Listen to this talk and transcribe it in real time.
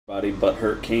Body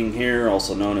Butthurt King here,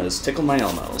 also known as Tickle My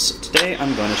Elmo. So today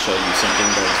I'm going to show you something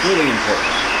that is really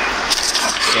important.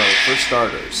 So for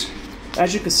starters,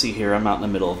 as you can see here, I'm out in the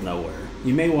middle of nowhere.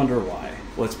 You may wonder why.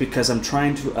 Well, it's because I'm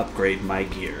trying to upgrade my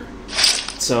gear.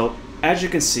 So as you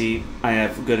can see, I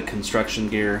have good construction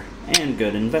gear and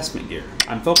good investment gear.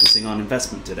 I'm focusing on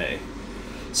investment today.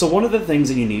 So one of the things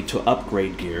that you need to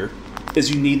upgrade gear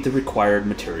is you need the required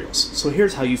materials. So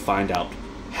here's how you find out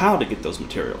how to get those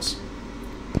materials.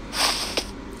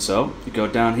 So, you go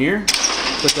down here,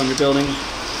 click on your building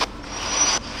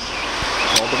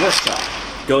called the workshop.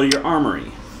 Go to your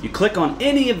armory. You click on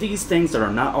any of these things that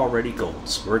are not already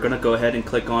golds. We're going to go ahead and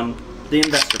click on the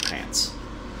investor pants.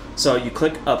 So you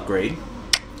click upgrade,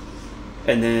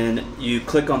 and then you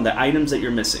click on the items that you're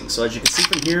missing. So as you can see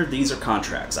from here, these are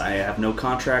contracts. I have no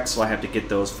contracts, so I have to get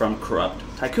those from corrupt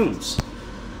tycoons.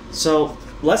 So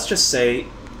let's just say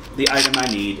the item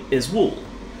I need is wool.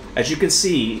 As you can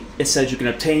see, it says you can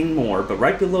obtain more, but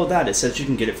right below that it says you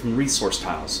can get it from resource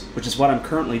tiles, which is what I'm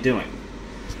currently doing.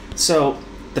 So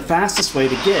the fastest way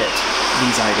to get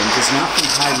these items is not from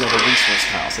high-level resource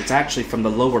tiles, it's actually from the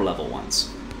lower-level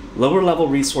ones. Lower-level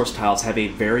resource tiles have a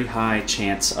very high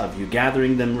chance of you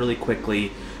gathering them really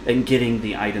quickly and getting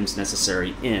the items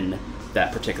necessary in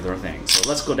that particular thing. So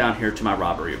let's go down here to my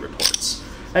robbery reports.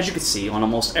 As you can see, on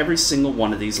almost every single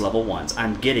one of these level 1s,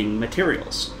 I'm getting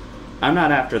materials. I'm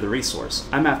not after the resource,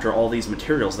 I'm after all these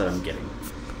materials that I'm getting.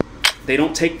 They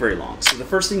don't take very long, so the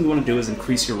first thing you want to do is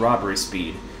increase your robbery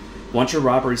speed. Once your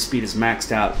robbery speed is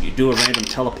maxed out, you do a random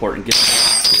teleport and get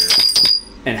here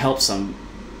and help some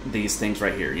these things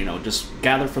right here. You know, just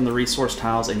gather from the resource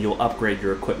tiles and you'll upgrade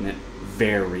your equipment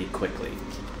very quickly.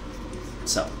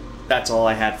 So, that's all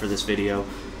I had for this video.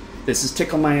 This is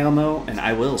Tickle My Elmo, and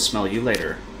I will smell you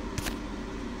later.